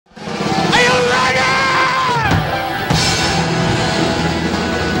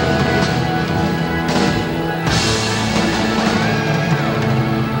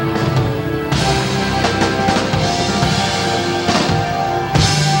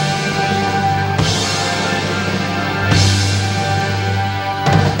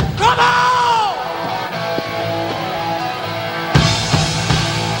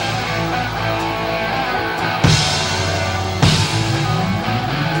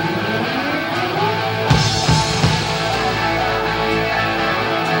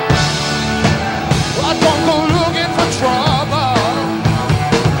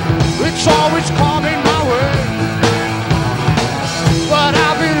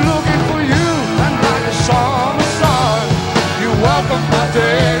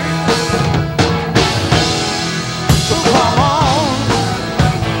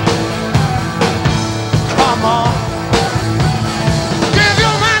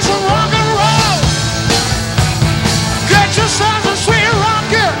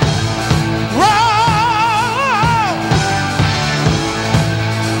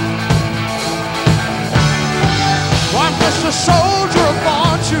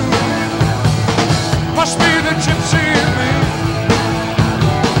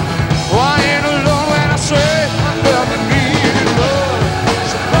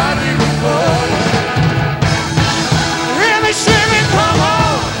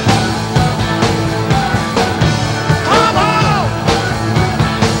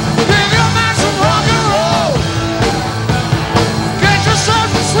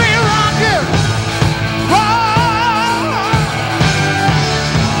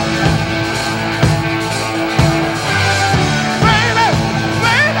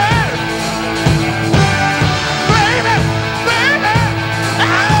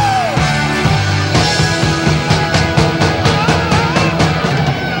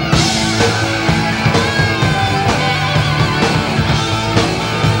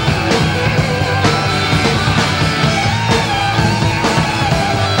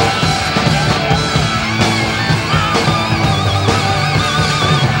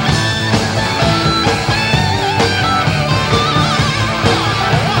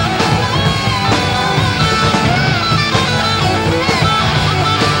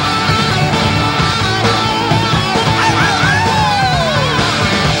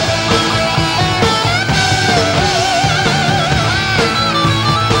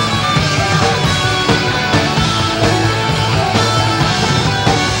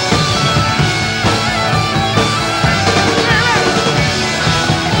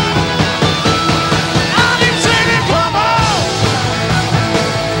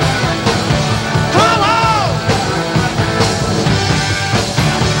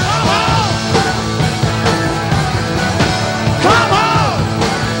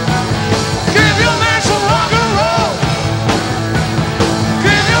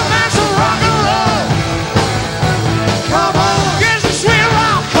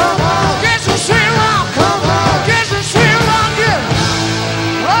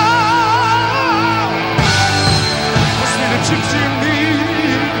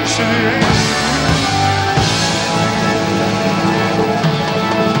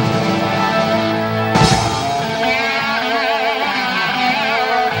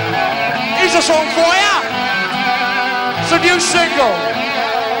Here's a song for you. It's a new single.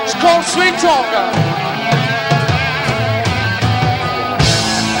 It's called Sweet Talker.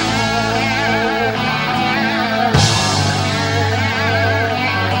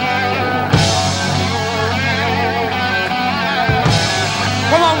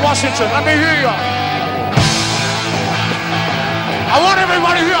 Come on, Washington, let me hear you. I want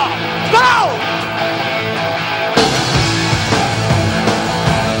everybody here. Go!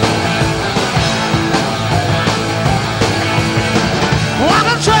 I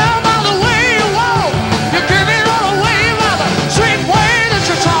can tell by the way you walk, you give it all away by the sweet way that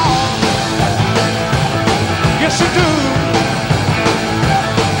you talk. Yes, you do.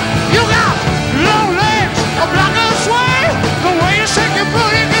 You got long legs, a black and sway. The way you shake your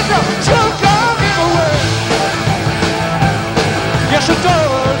booty gives a true love giveaway. Yes, it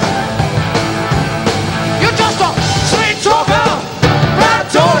does. You're just a sweet talker, bad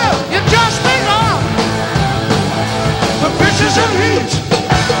daughter. You just make up the bitches and heat.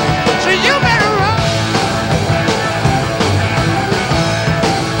 So you better run.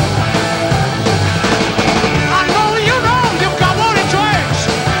 I know you've got what it takes.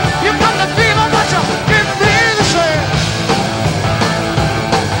 You've got the fever, but you give me the same.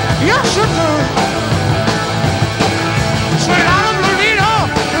 Yes, you do. Straight out of Marino,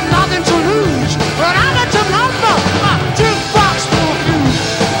 you've nothing to lose. But I'm at your number, my jukebox will fuse.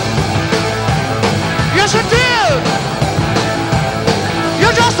 Yes, you did.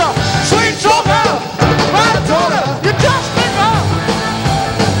 You're just a sweet talker, my daughter. You just pick up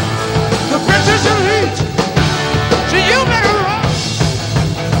the bitches you eat. So you better run.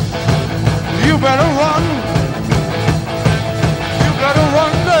 You better run. You better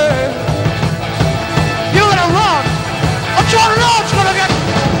run, babe. You better run. I'm trying to know it's gonna get.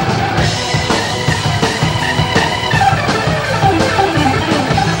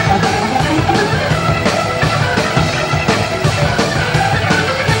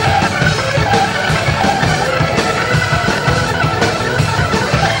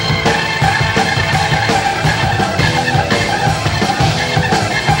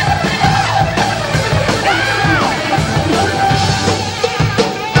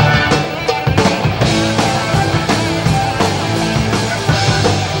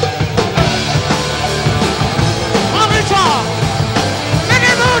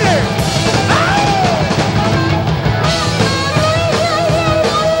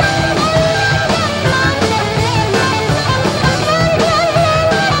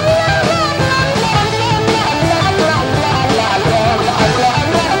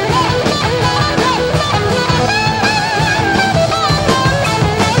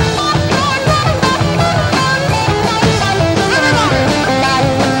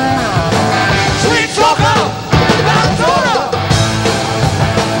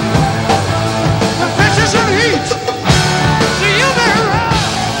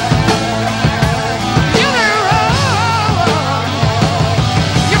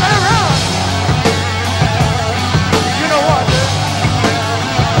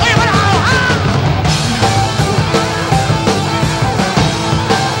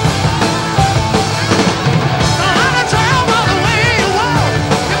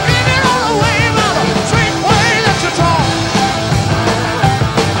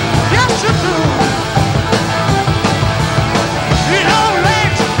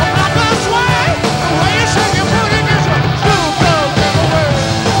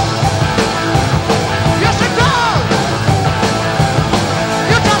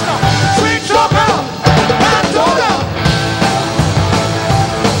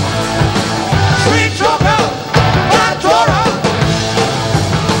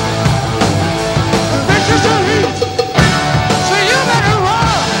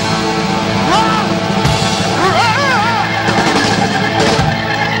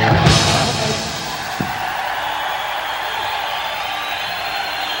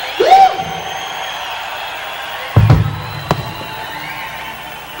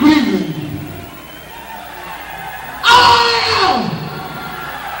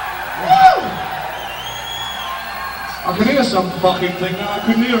 I could hear some fucking thing now, I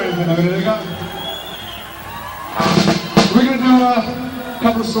couldn't hear anything a minute ago. We're going to do a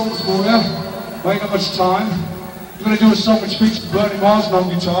couple of songs for you. We ain't got much time. We're going to do a song which features Bernie Marsden on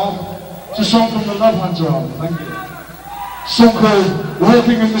guitar. It's a song from the Love Hunter album, thank you. A song called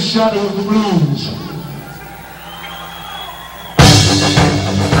Walking in the Shadow of the Blues.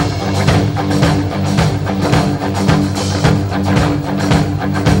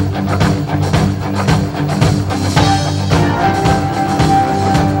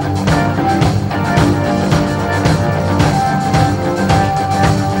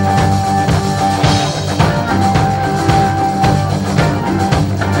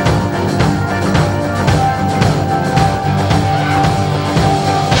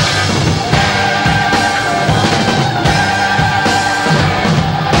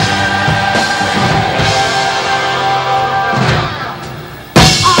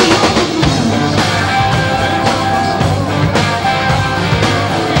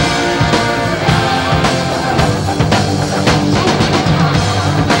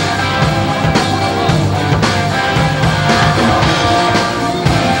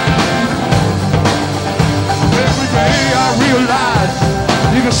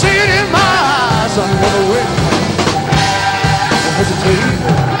 take.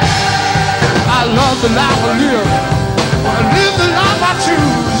 I love the life I live. I live the life I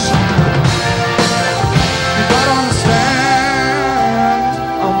choose. You gotta understand,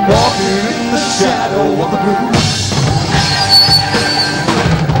 I'm walking in the shadow of the blues.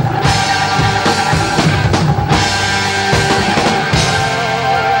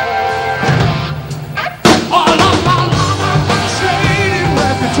 All of my life I've got a shady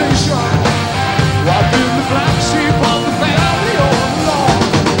reputation. I've been the black sheep of the family all along.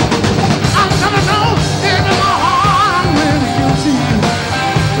 I've never known in my heart I'm really guilty,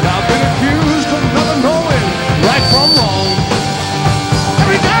 but I've been accused of never knowing right from wrong.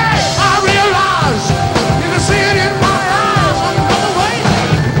 Every day I realize, you can see it in my eyes, I'm another way.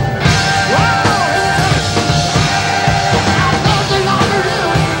 Wow. I love the life I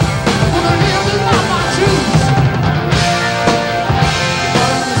live, wanna live the life I choose.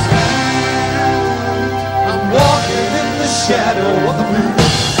 I'm walking in the shadow of the blues.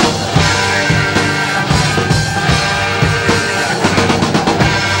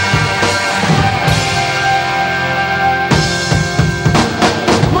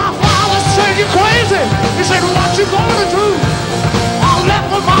 My father said you're crazy. He said, what you gonna do? I left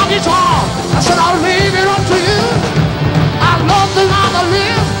with my guitar. I said, I'll leave it up to you. I love the life I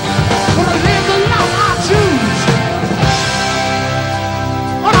live, wanna live the life I choose.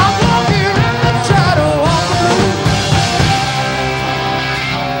 But I'm walking in the shadow of the blues.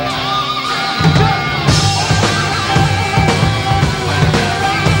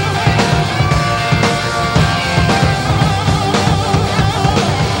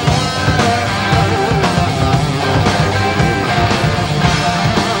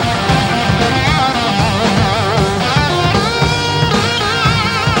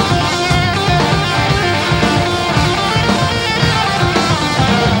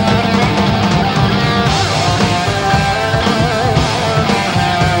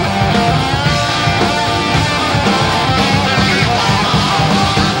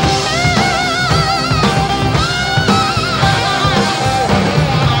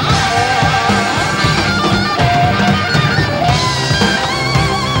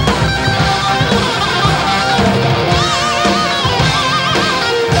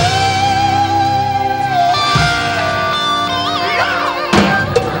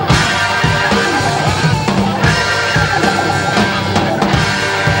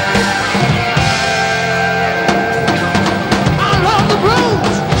 I love the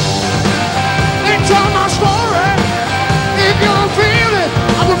blues. They tell my story. If you don't feel it,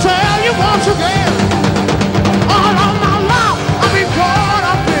 I will tell you once again. All of my life, I've been caught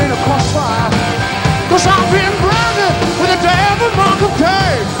up in a crossfire. 'Cause I've been branded with the devil mark of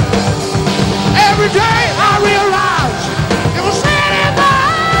Cain. Every day I realize it was said in my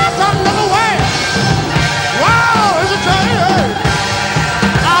eyes another way. Wow, it's a day.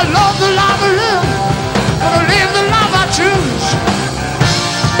 I love the life I live, wanna live the life I choose.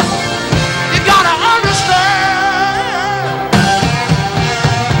 You gotta understand,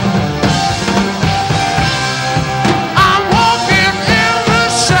 I'm walking in the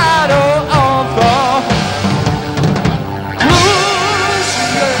shadow of the blues.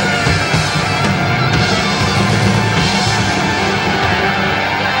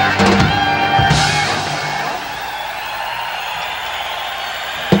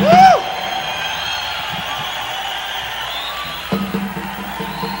 Woo!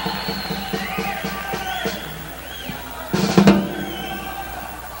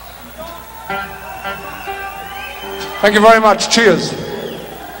 Thank you very much. Cheers.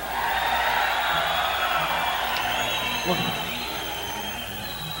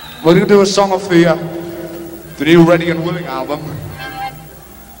 We're going to do a song off the new Ready and Willing album.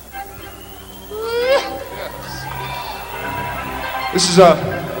 This is a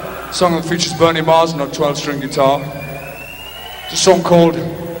song that features Bernie Marsden on 12-string guitar. It's a song called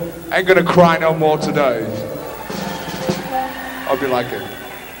Ain't Gonna Cry No More Today. Hope you like it.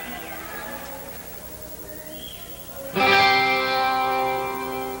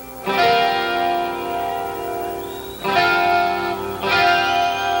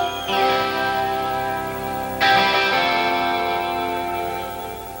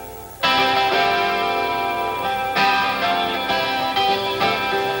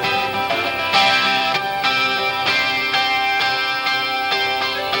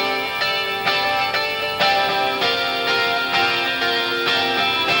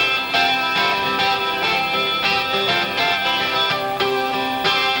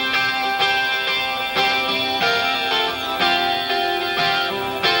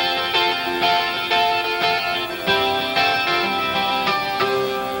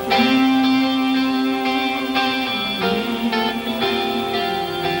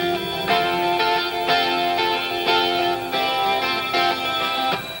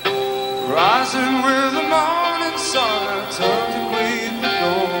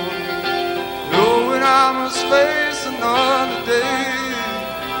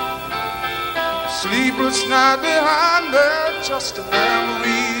 Sleepless night behind me, just a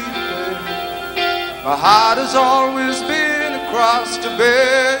memory. My heart has always been across the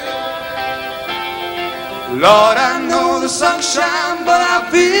bay. Lord, I know the sunshine, but I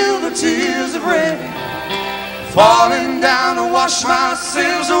feel the tears of rain falling down to wash my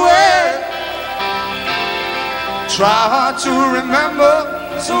sins away. Try hard to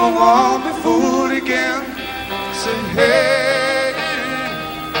remember, so I won't be fooled again. Say, hey,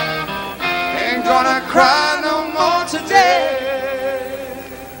 ain't gonna cry no more today.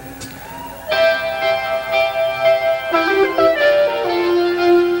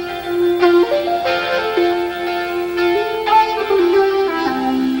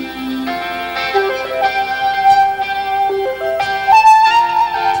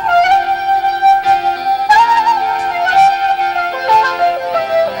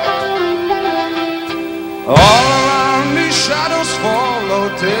 All around me shadows follow,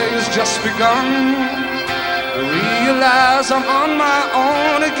 day has just begun. I realize I'm on my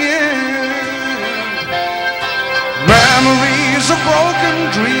own again. Memories of broken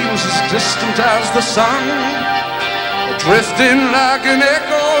dreams as distant as the sun, drifting like an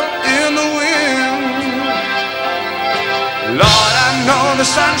echo in the wind. Lord, I know the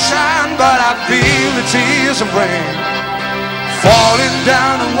sunshine, but I feel the tears of rain falling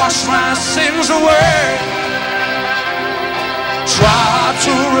down and wash my sins away. Try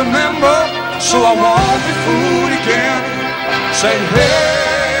to remember, so I won't be fooled again. Say,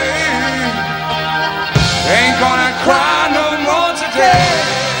 hey, ain't gonna cry no more today.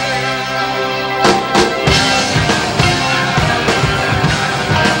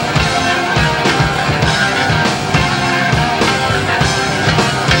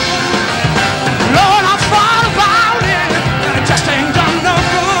 Lord, I thought about it, and it just ain't done no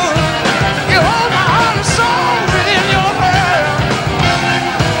good. You hold my heart and soul within your hand.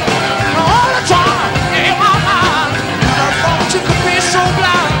 All the time, in my mind, I thought you could be so blind.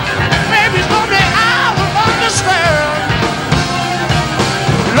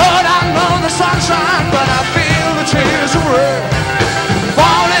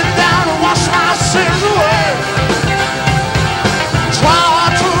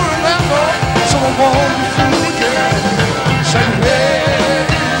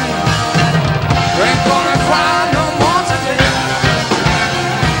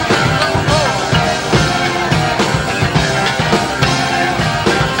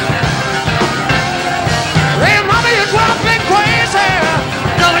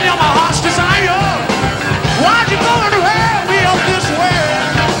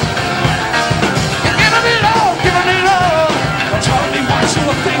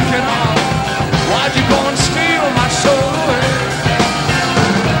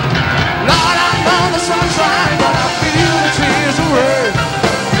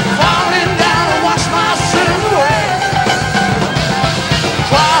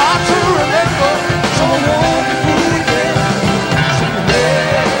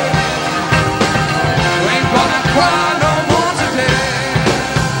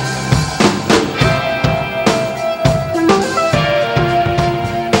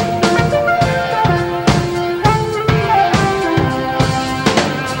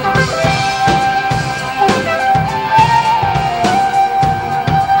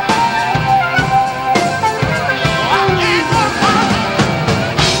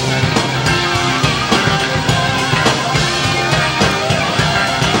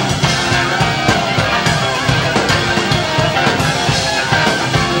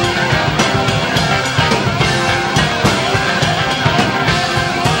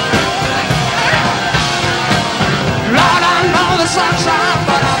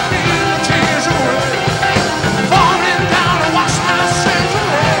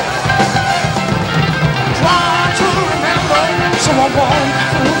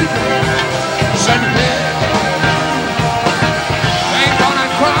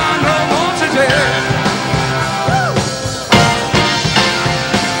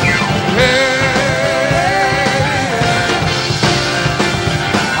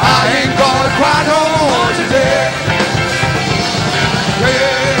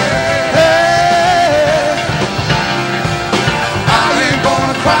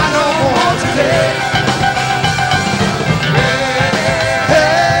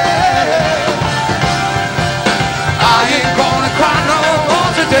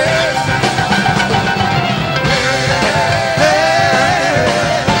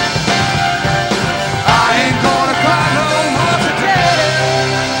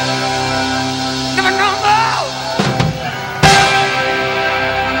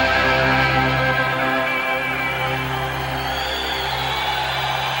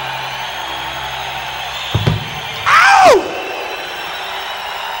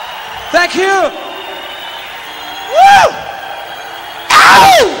 Thank you. Woo!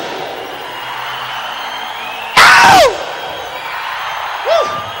 Ow! Ow! Woo!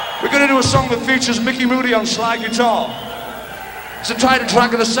 We're going to do a song that features Mickey Moody on slide guitar. It's the title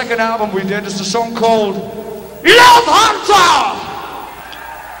track of the second album we did. It's a song called Love Hunter!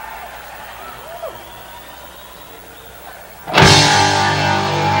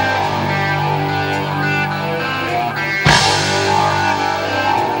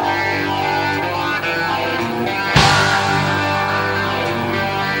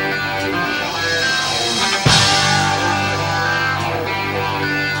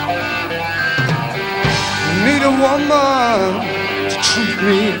 Woman to treat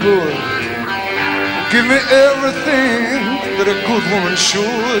me good, give me everything that a good woman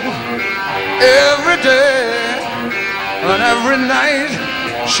should. Every day and every night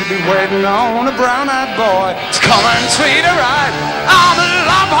she'll be waiting on a brown-eyed boy to come and treat her right. I'm a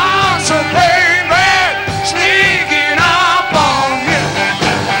love hunter, baby, sneaking up on you.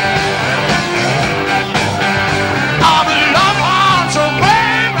 I'm a love hunter,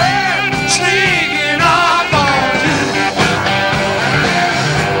 baby, sneaking up on you.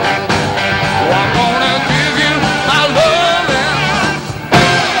 I'm gonna give you my loving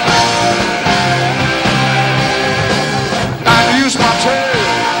and use my tail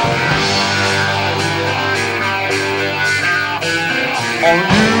on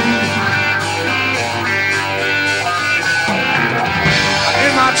you.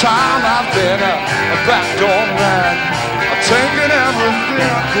 In my time I've been a backdoor man. I've taken everything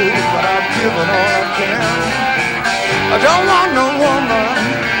I could, but I've given all I can. I don't want no woman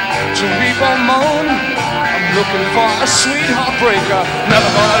to weep or moan. I'm looking for a sweet heartbreaker, never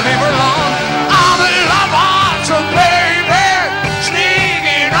gonna leave her alone. I'm a love hunter, baby,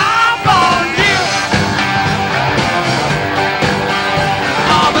 sneaking up on you.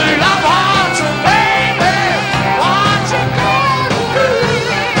 I'm a love hunter, baby, what you gonna do?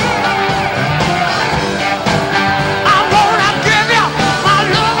 I'm gonna give you my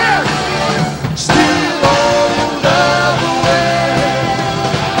loving, steal all your love away,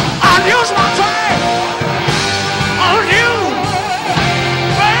 and use my time on you,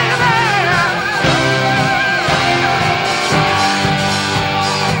 baby.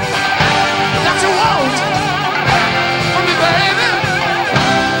 That you want from me, baby.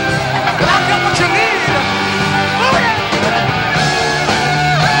 But I got what you need. Oh yeah.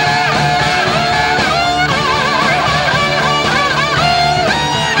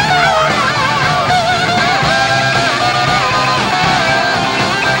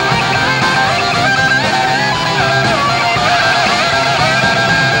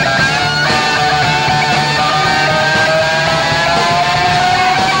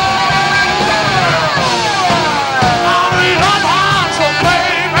 I'm a love hunter,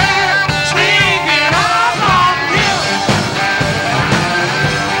 baby, sneaking up on you.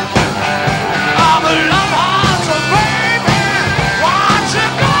 I'm a love hunter, baby, what you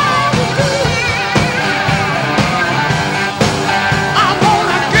gonna do? I'm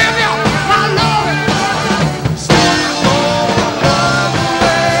gonna give you my love, steal all your love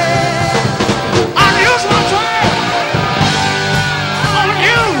away, and use my time on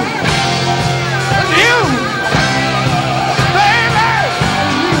you, and you, baby.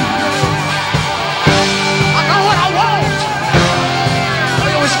 I know what I want. I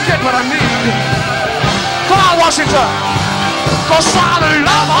always get what I need. Come on, Washington. 'Cause I'm a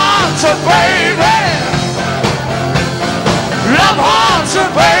love hunter, baby. Love hunter,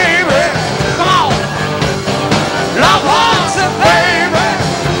 baby. Come on. Love hunter, baby.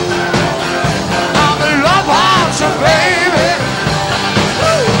 I'm a love hunter, baby.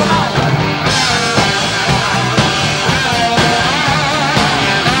 Woo, come on.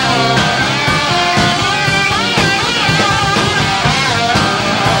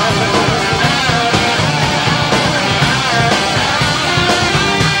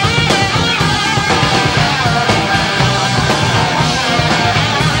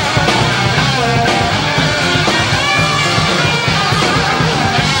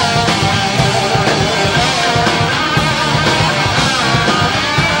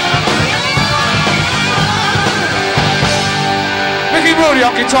 Mickey Moody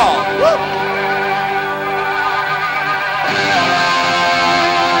on guitar. Woo.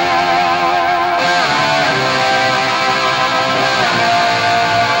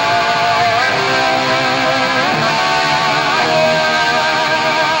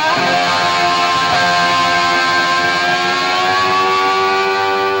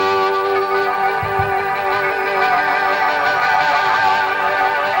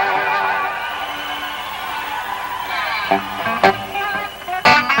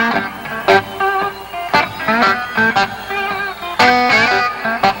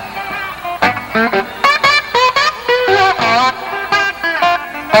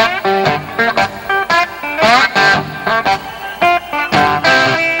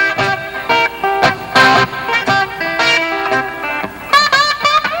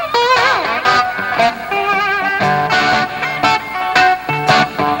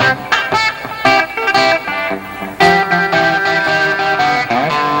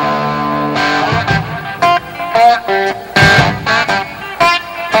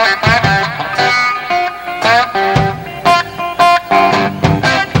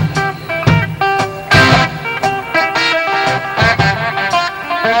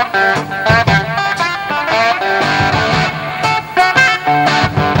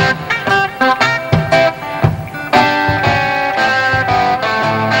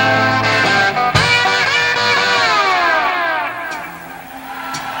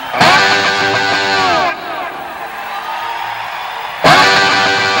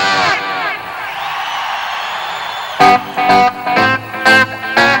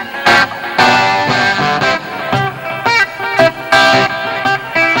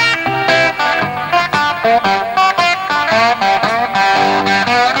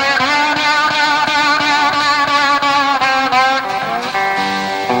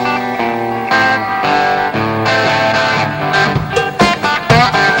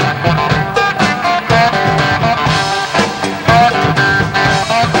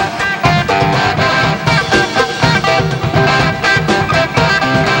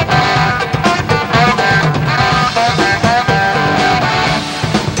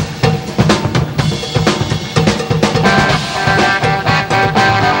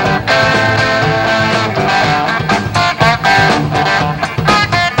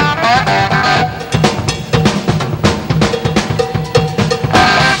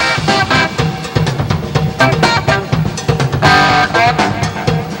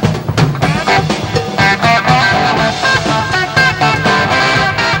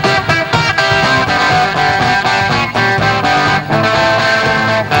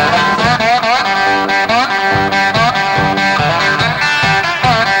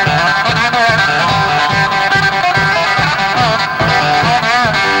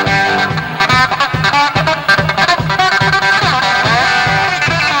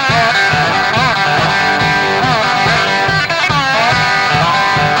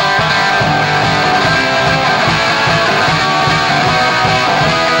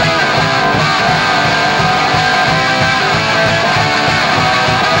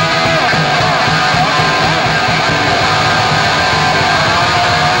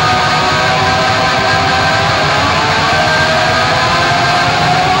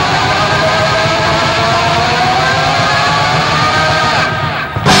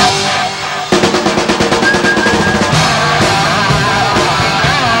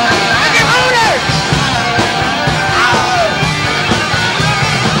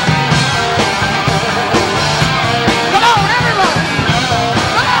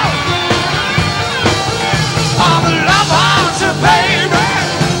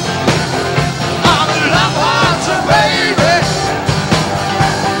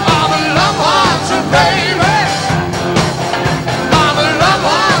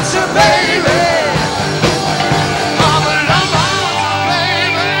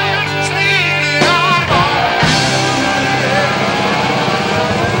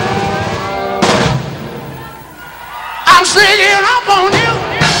 sneaking up on you.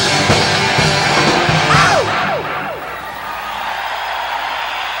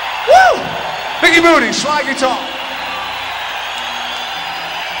 Woo! Mickey Moody, slide guitar.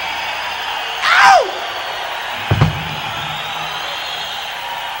 Ow!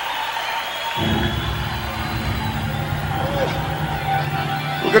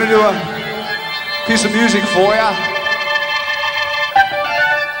 We're gonna do a piece of music for you.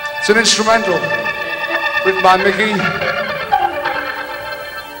 It's an instrumental written by Mickey.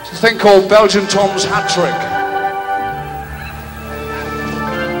 It's a thing called Belgian Tom's Hat Trick.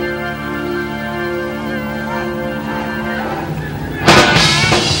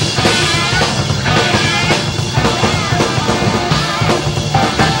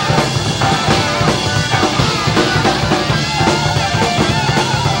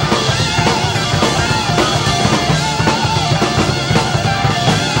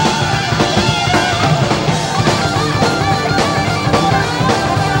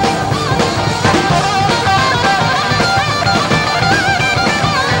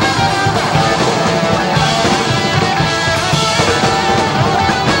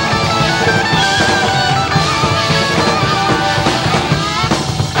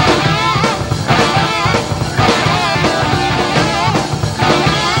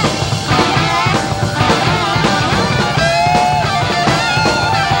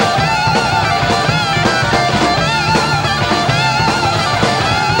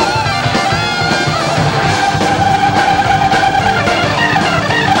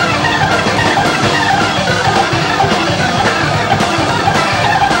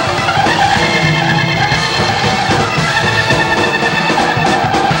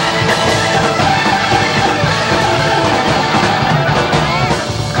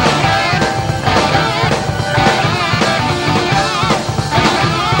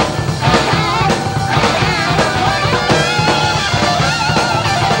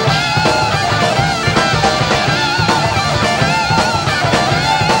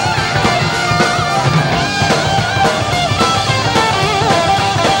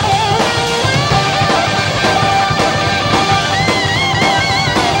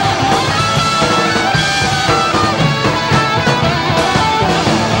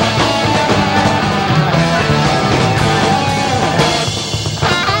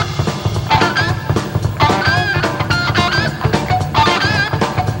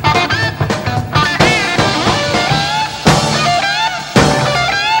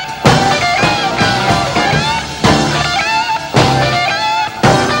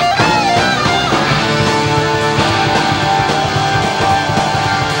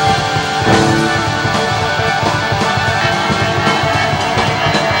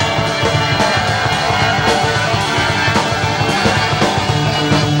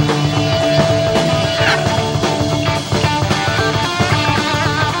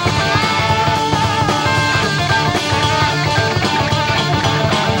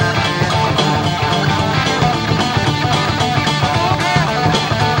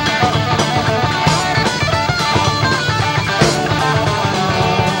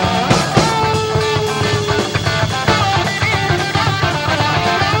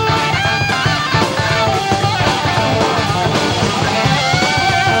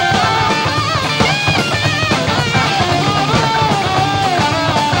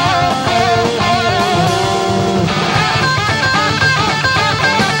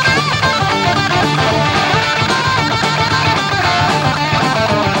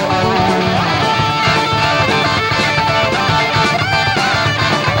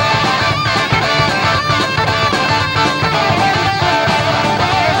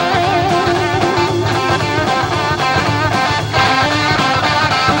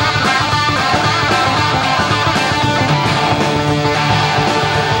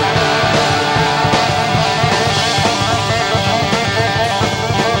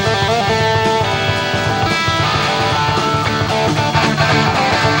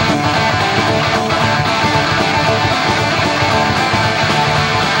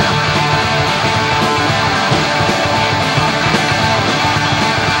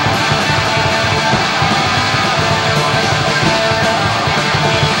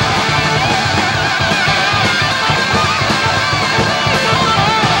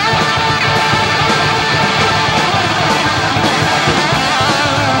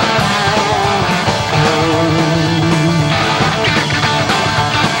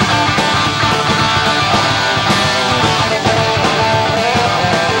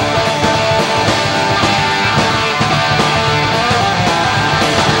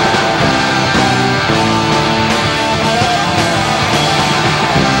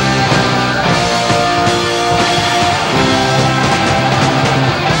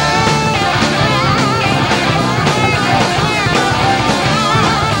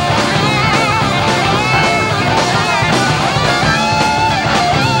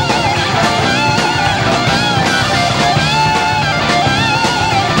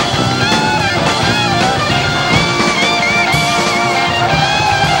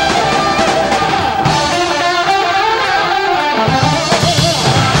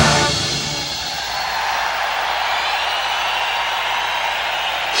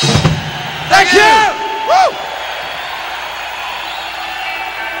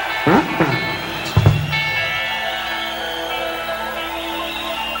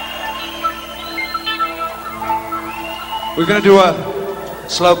 We're going to do a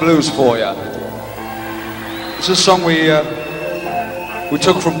slow blues for you. It's a song we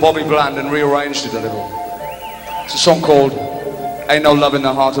took from Bobby Bland and rearranged it a little. It's a song called Ain't No Love in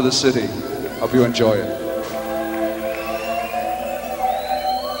the Heart of the City. Hope you enjoy it.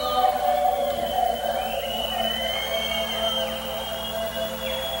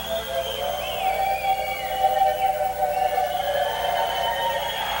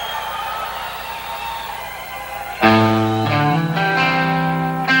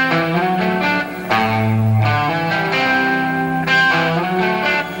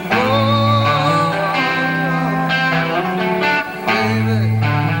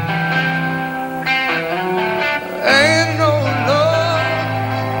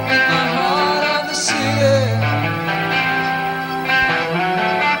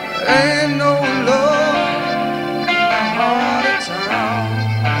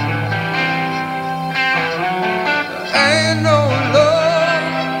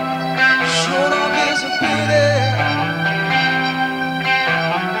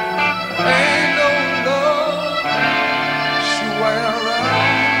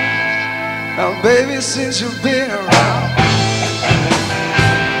 Baby, since you've been around,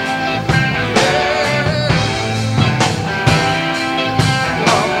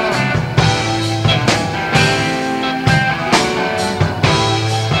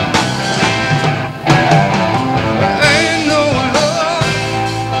 ain't no love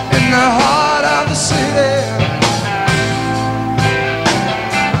in the heart of the city.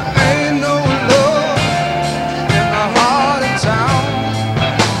 Ain't no love in the heart of town.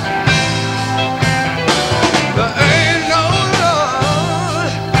 There ain't no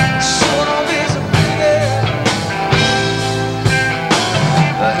love, sort of is a pity.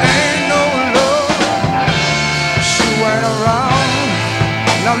 There ain't no love, she went around.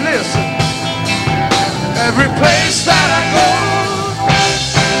 Now listen, every place that I go,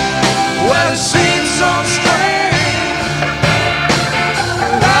 well it seems so strange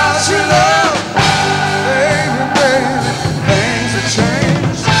without your love, baby, baby, things have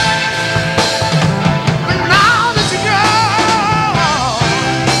changed. But now that you're gone,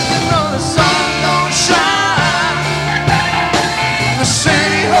 you know the sun don't shine. The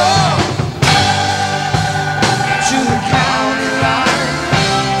city hall to the county line.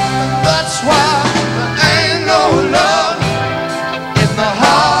 That's why there ain't no love in the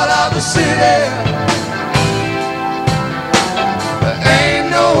heart of the city. There ain't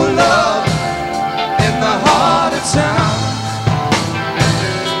no love in the heart of town.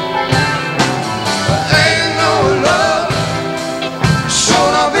 There ain't no love, sure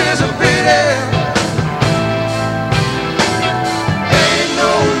enough is a pity. Ain't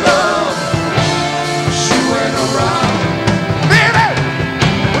no love, she went around. Baby,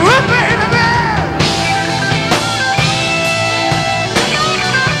 oh baby, baby.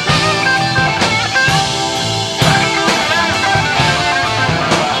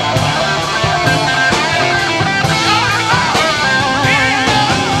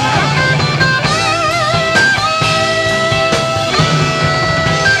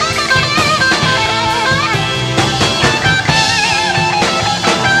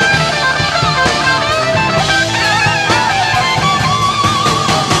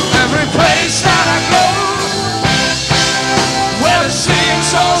 Every place that I go, well it seems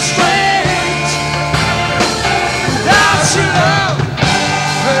so strange without your love,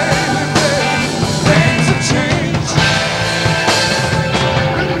 baby, baby, things have changed.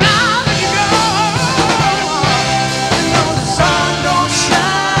 But now that you're gone, you know the sun don't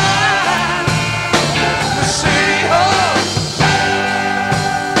shine. The city hall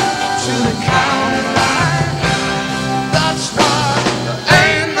to the county line. That's why there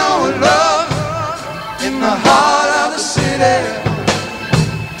ain't no love in the heart of the city.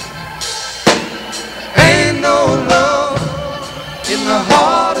 Ain't no love in the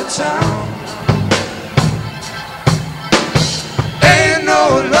heart of town. Ain't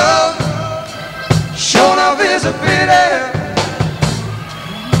no love, sure enough is a pity.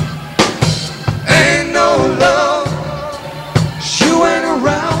 Ain't no love, she went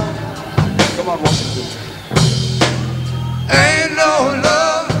around. Come on, Washington. Ain't no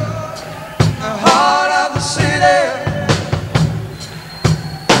love in the heart of the city.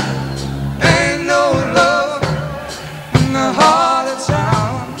 Ain't no love in the heart of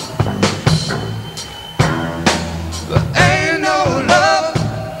town. There ain't no love,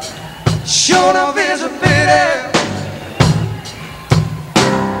 sure enough is a pity.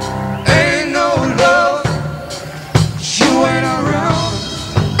 Ain't no love, she went around.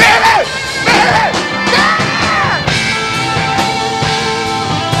 Baby, baby, yeah!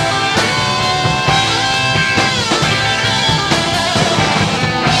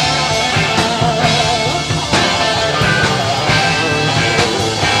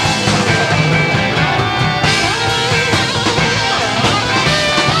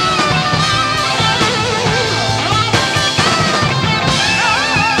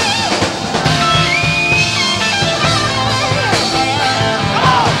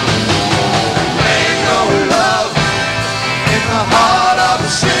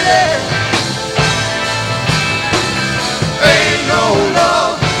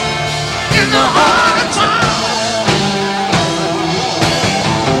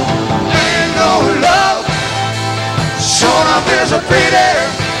 graffiti.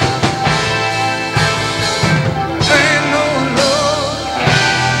 Ain't no love,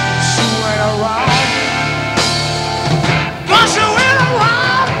 she ain't around. 'Cause she ain't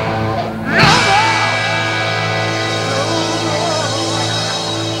around, no more, no more.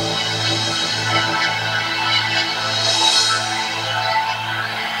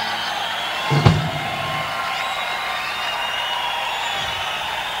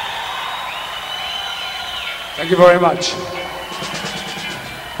 Thank you very much.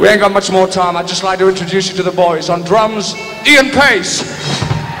 We ain't got much more time. I'd just like to introduce you to the boys. On drums, Ian Paice.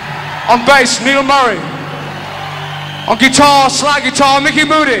 On bass, Neil Murray. On guitar, slide guitar, Mickey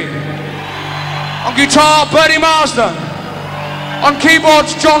Moody. On guitar, Bertie Marsden. On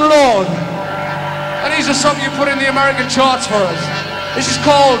keyboards, John Lord. And these are some you put in the American charts for us. This is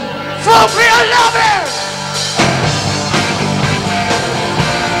called For Real Loving.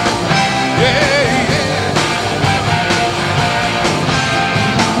 Yeah.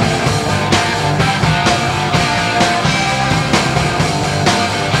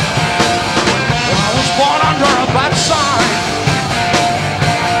 Born under a bad sign,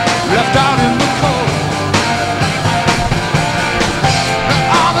 left out in the cold. Now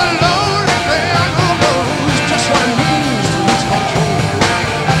I'm a lonely man who knows just what it means to lose control.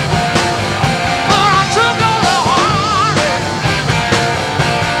 But I'm too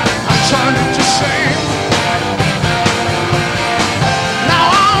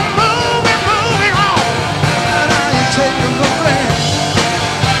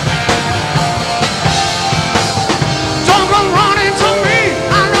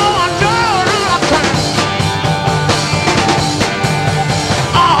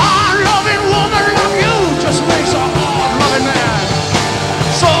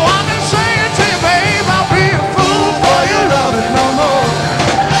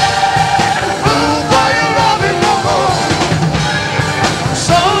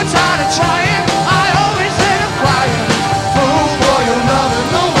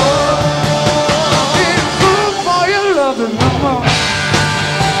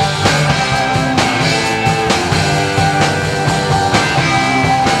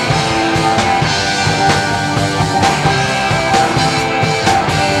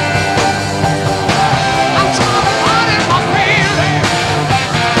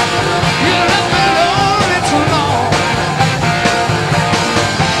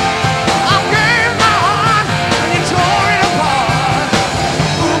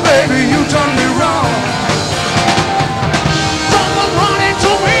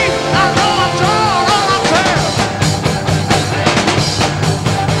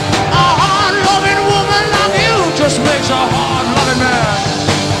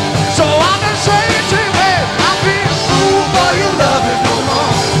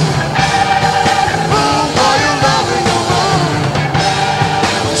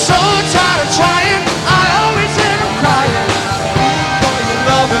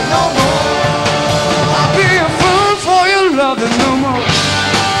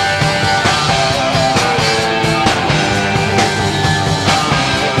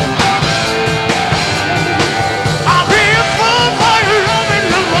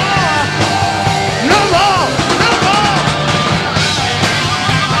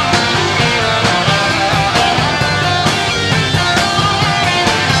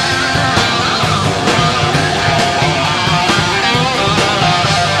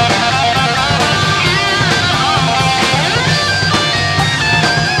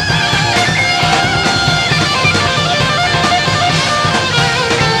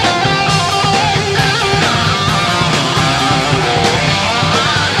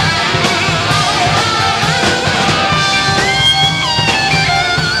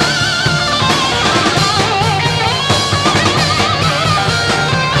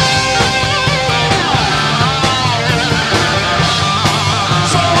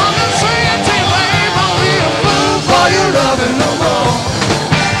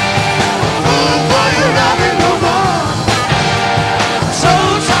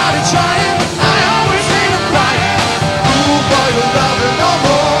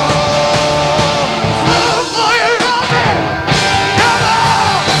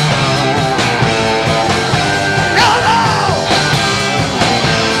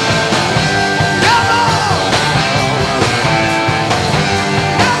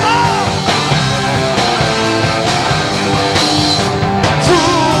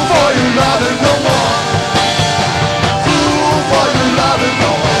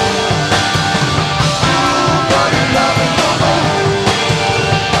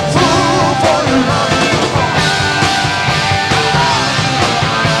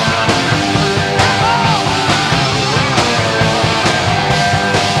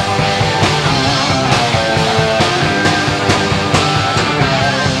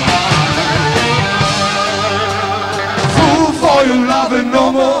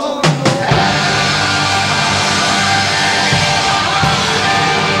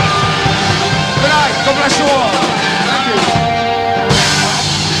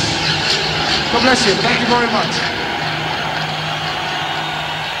God bless you. Thank you very much.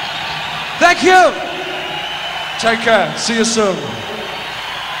 Thank you. Take care. See you soon.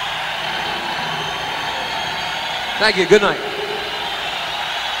 Thank you. Good night.